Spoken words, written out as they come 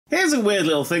Here's a weird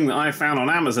little thing that I found on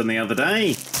Amazon the other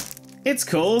day. It's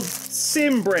called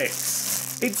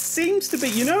Pixelbricks. It seems to be,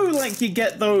 you know, like you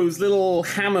get those little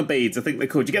hammer beads, I think they're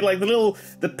called. You get like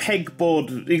the peg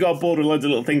board, you got a board with loads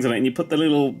of little things on it, and you put the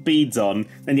little beads on,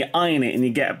 then you iron it and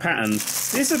you get a pattern.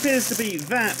 This appears to be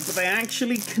that, but they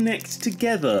actually connect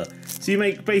together. So you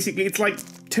make, basically, it's like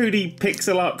 2D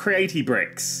pixel art creative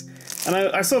bricks. And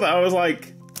I saw that, I was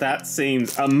like, that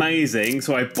seems amazing.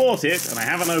 So I bought it, and I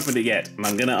haven't opened it yet, and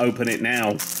I'm gonna open it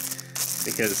now.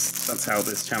 Because that's how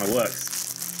this channel works.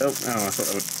 Oh, I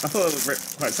thought that would rip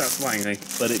quite satisfyingly,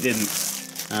 but it didn't.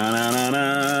 Yeah,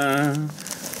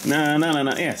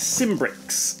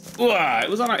 Pixelbricks. Wow, it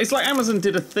was on. It's like Amazon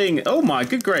did a thing. Oh my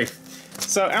good grief!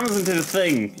 So Amazon did a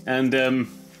thing, and oh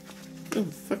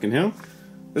fucking hell!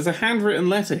 There's a handwritten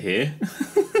letter here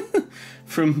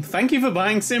from. Thank you for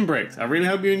buying Pixelbricks. I really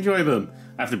hope you enjoy them.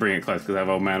 I have to bring it close because I have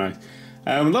old man eyes.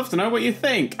 I'd love to know what you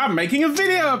think. I'm making a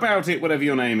video about it. Whatever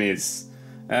your name is.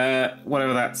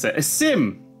 Whatever that said. A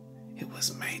sim. It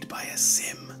was made by a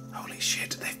sim. Holy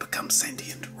shit, they've become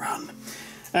sentient. Run.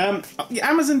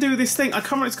 Amazon do this thing. I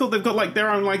can't remember what it's called. They've got like their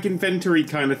own like inventory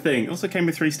kind of thing. It also came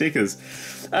with 3 stickers.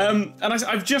 And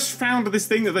I've just found this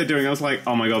thing that they're doing. I was like,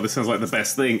 oh my god, this sounds like the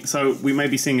best thing. So we may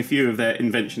be seeing a few of their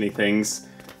invention-y things.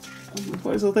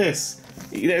 What is all this?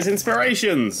 There's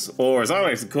inspirations, or as I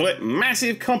like to call it,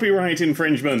 massive copyright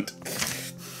infringement.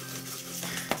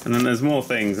 And then there's more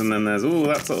things, and then there's all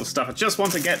that sort of stuff. I just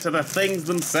want to get to the things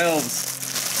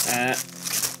themselves.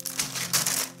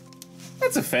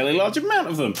 That's a fairly large amount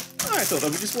of them. I thought there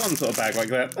was just one sort of bag like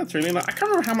that. That's really nice. I can't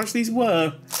remember how much these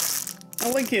were.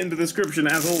 I'll link it in the description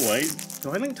as always. Do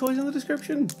I link toys in the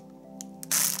description?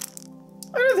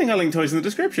 I don't think I link toys in the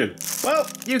description. Well,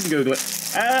 you can Google it.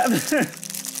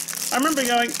 I remember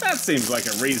going, that seems like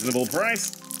a reasonable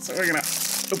price. So we're gonna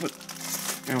open.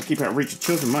 I'll keep out of reach of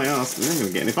children, my ass. They're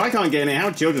gonna get in. If I can't get in here, how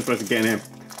are children supposed to get in here?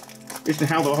 Just to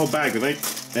hold the whole bag, do they?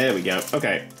 There we go.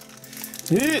 Okay.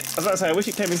 I was about to say, I wish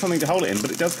it came in something to hold it in,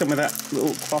 but it does come with that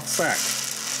little cloth sack.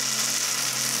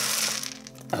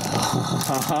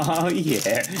 Oh,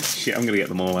 yeah. Shit, I'm gonna get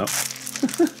them all out.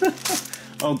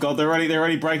 Oh god, they're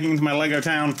already breaking into my Lego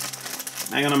town.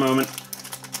 Hang on a moment.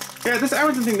 Yeah, this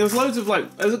Amazon thing, there was loads of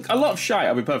like, there's a lot of shite,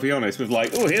 I'll be perfectly honest, with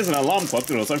like, oh, here's an alarm clock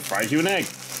that also fries you an egg.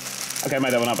 Okay, I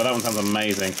made that one up, but that one sounds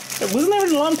amazing. Wasn't there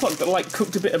an alarm clock that like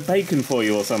cooked a bit of bacon for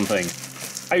you or something?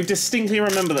 I distinctly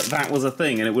remember that was a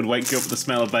thing and it would wake you up with the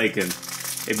smell of bacon.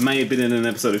 It may have been in an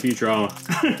episode of Futurama.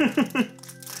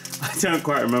 I don't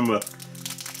quite remember.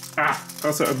 Ah,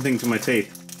 also open things with my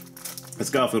teeth.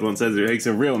 As Garfield once says, it takes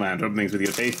a real man to open things with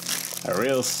your teeth. A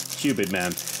real stupid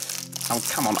man. Oh,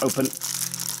 come on, open.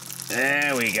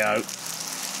 There we go.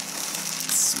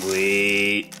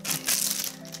 Sweet.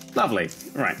 Lovely.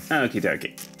 Right, okie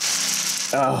dokie.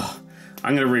 Oh,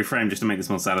 I'm going to reframe just to make this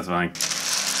more satisfying.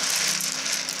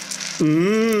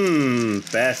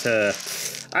 Better.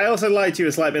 I also lied to you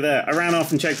a slight bit there. I ran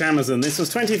off and checked Amazon. This was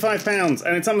 £25,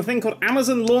 and it's on a thing called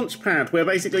Amazon Launchpad, where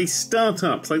basically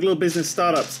startups, like little business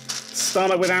startups, start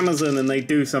up with Amazon and they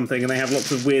do something and they have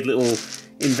lots of weird little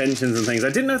inventions and things. I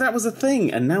didn't know that was a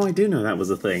thing, and now I do know that was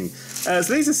a thing. So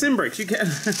these are Pixelbricks. You get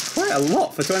quite a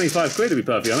lot for 25 quid, to be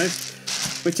perfectly honest,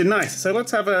 which are nice. So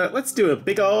let's do a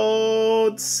big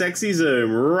old sexy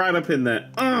zoom right up in there.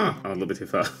 Oh, a little bit too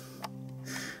far.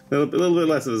 A little bit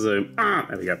less of a zoom.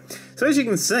 There we go. So as you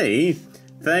can see,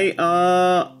 they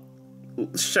are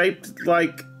shaped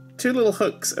like 2 little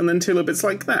hooks and then 2 little bits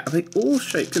like that. Are they all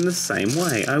shaped in the same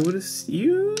way? I would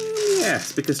assume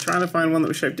yes, because trying to find one that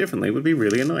was shaped differently would be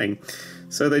really annoying.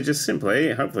 So they just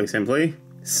simply, hopefully simply,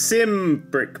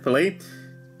 Pixelbrickly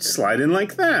slide in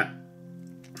like that.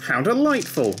 How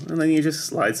delightful. And then you just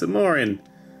slide some more in.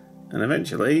 And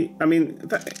eventually, I mean,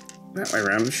 that way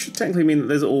around should technically mean that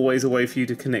there's always a way for you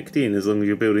to connect in as long as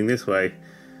you're building this way.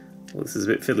 Well, this is a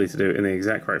bit fiddly to do it in the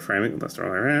exact right framing. That's the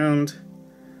right way around.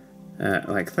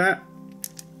 Like that.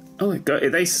 Oh my god,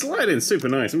 they slide in super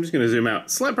nice. I'm just going to zoom out.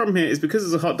 Slight problem here is because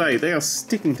it's a hot day, they are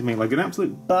sticking to me like an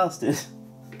absolute bastard.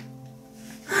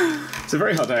 It's a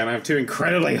very hot day and I have 2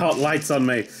 incredibly hot lights on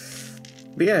me.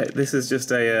 But yeah, this is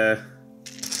just a...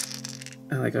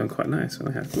 Oh, they're going quite nice. When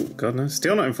I have... Oh, god no.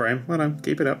 Still not in frame. Well done.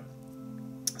 Keep it up.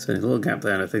 So a little gap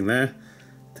there and a thing there.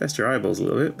 Test your eyeballs a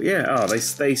little bit. But yeah, oh,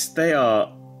 they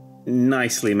are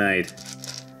nicely made.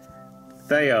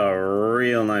 They are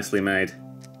real nicely made.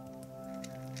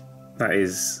 That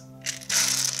is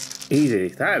easy.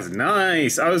 That is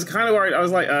nice. I was kind of worried. I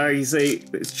was like, you see,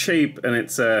 it's cheap and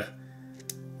it's and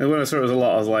when I saw it was a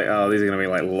lot, I was like, oh, these are gonna be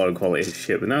like low quality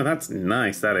shit. But no, that's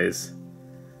nice. That is.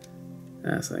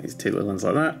 So these 2 little ones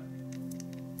like that.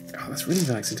 Oh, that's really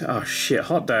nice. Oh shit,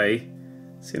 hot day.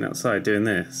 sitting outside doing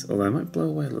this, although I might blow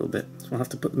away a little bit, so I'll have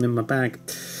to put them in my bag.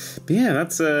 But yeah,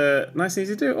 that's nice and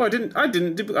easy to do. Oh, I did. I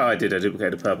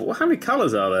duplicated purple. Well, how many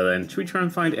colours are there then? Should we try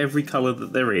and find every colour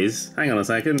that there is? Hang on a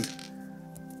second.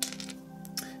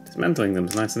 Dismantling them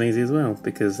is nice and easy as well,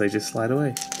 because they just slide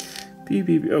away. Pew,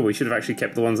 pew, pew. Oh, we should have actually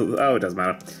kept the ones that... Oh, it doesn't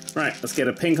matter. Right, let's get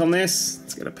a pink on this.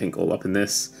 Let's get a pink all up in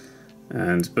this.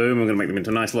 And boom, we're going to make them into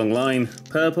a nice long line.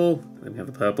 Purple. Then we have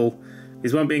the purple.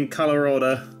 These won't be in colour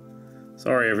order.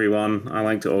 Sorry, everyone. I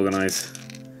like to organise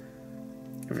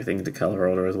everything into colour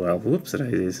order as well. Whoops,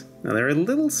 daisies. Now, they're a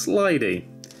little slidey.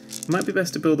 It might be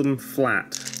best to build them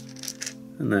flat.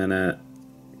 And then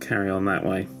carry on that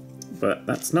way. But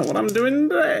that's not what I'm doing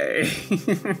today.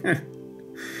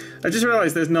 I just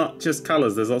realised there's not just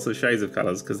colours, there's also shades of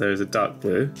colours, because there is a dark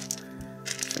blue,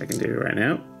 which I can do right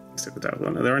now. Stick the dark blue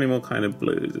on. Are there any more kind of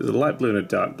blues? There's a light blue and a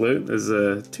dark blue. There's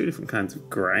two different kinds of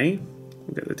grey.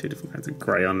 We'll get the two different kinds of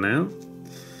grey on now.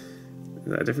 Is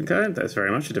that a different kind? That's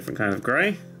very much a different kind of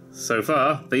grey. So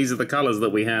far, these are the colours that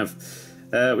we have.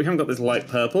 We haven't got this light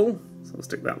purple, so we'll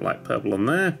stick that light purple on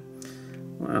there.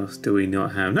 What else do we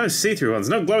not have? No see-through ones,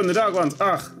 no glow-in-the-dark ones.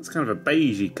 Ugh, it's kind of a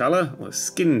beigey colour, or a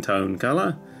skin tone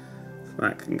colour.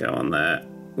 That can go on there,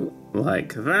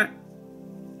 like that.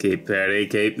 Keep there,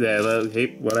 keep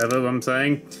whatever I'm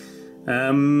saying.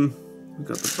 We've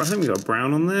got I think we've got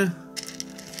brown on there.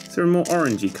 Is there a more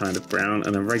orangey kind of brown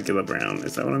and a regular brown?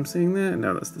 Is that what I'm seeing there?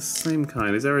 No, that's the same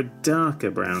kind. Is there a darker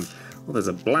brown? Well, there's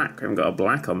a black. I haven't got a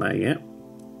black on there yet.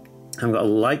 I haven't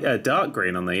got a dark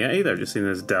green on there yet either. I've just seen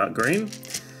there's dark green.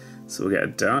 So we'll get a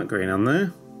dark green on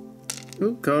there.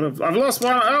 Oh god, I've lost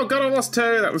one. Oh god, I lost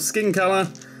two. That was skin colour.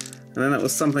 And then that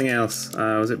was something else.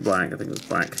 Was it black? I think it was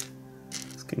black.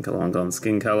 Skin colour one gone.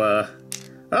 Skin colour.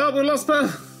 Oh, we lost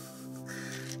both.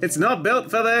 It's not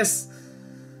built for this.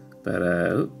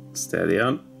 But steady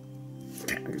on.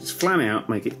 Just flan out,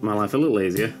 make my life a little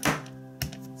easier.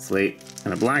 Sweet.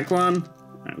 And a black one.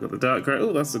 I've got the dark grey.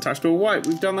 Oh, that's attached to a white.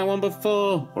 We've done that one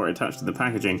before. Or attached to the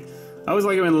packaging. I always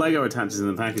like it when Lego attaches in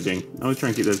the packaging. I always try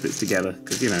and keep those bits together,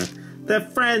 because, you know, they're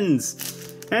friends.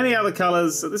 Any other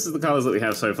colours? So this is the colours that we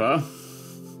have so far.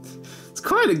 It's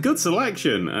quite a good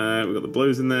selection. We've got the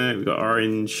blues in there. We've got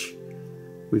orange.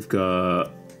 We've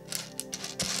got...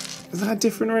 Is that a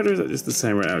different red, or is that just the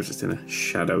same red? I was just in a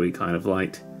shadowy kind of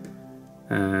light.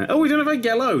 Oh, we don't have a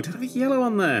yellow. Don't have a yellow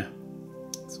on there.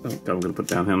 So, oh, God, I'm going to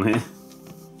put it down here.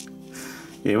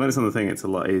 Yeah, when it's on the thing, it's a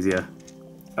lot easier.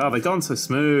 Oh, they've gone so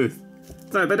smooth.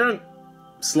 No, they don't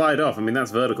slide off. I mean,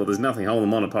 that's vertical. There's nothing holding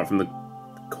them on apart from the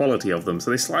quality of them. So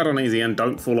they slide on easy and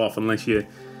don't fall off unless you're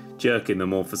jerking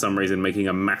them or for some reason making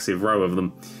a massive row of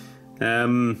them.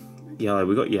 Yellow,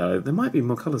 we got yellow. There might be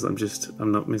more colours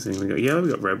I'm not missing. We got yellow, we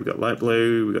got red, we got light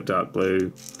blue, we got dark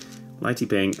blue, lighty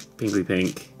pink, pinkly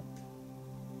pink.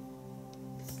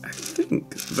 I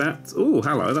think that's... Oh,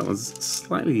 hello, that was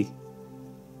slightly...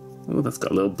 Oh, that's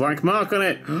got a little black mark on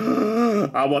it.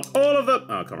 I want all of them.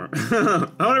 Oh, I can't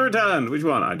remember. I want to return. Which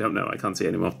one? I don't know. I can't see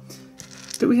anymore.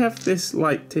 Do we have this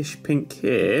lightish pink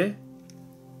here?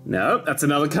 No, that's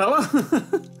another colour.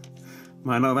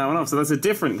 Might knock that one off. So that's a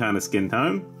different kind of skin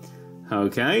tone.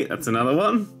 Okay, that's another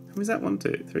one. How many is that? 1,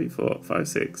 2, 3, 4, 5,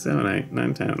 6, 7, 8,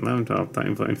 9, 10, 11, 12,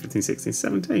 13, 14, 15, 16,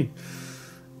 17.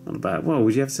 Not bad. Well,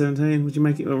 would you have 17? Would you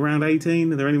make it around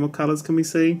 18? Are there any more colours can we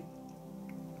see?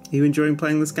 Are you enjoying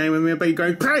playing this game with me? I bet you're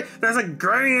going, hey, there's a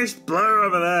greyish blue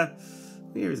over there.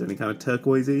 Here is any kind of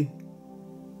turquoisey.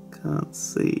 Can't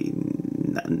see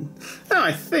none. No,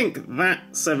 I think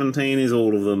that 17 is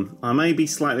all of them. I may be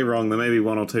slightly wrong. There may be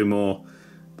one or two more.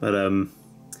 But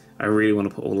I really want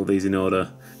to put all of these in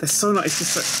order. They're so nice. It's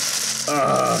just so...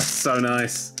 Oh, so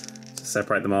nice. Just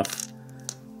separate them off.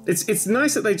 It's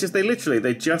nice that they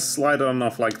just slide on and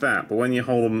off like that, but when you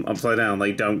hold them upside down,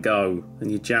 they don't go.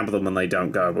 And you jab them and they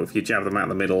don't go, but if you jab them out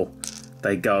the middle,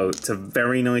 they go. It's a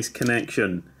very nice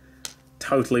connection.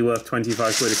 Totally worth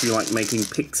 25 quid if you like making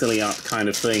pixely art kind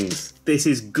of things. This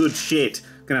is good shit.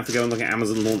 I'm gonna have to go and look at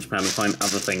Amazon Launchpad and find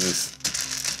other things.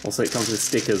 Also, it comes with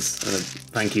stickers and a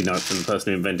thank you note from the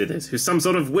person who invented this, who's some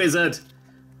sort of wizard.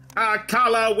 A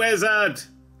colour wizard!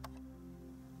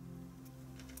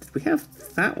 Did we have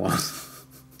that one?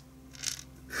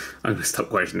 I'm going to stop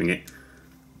questioning it.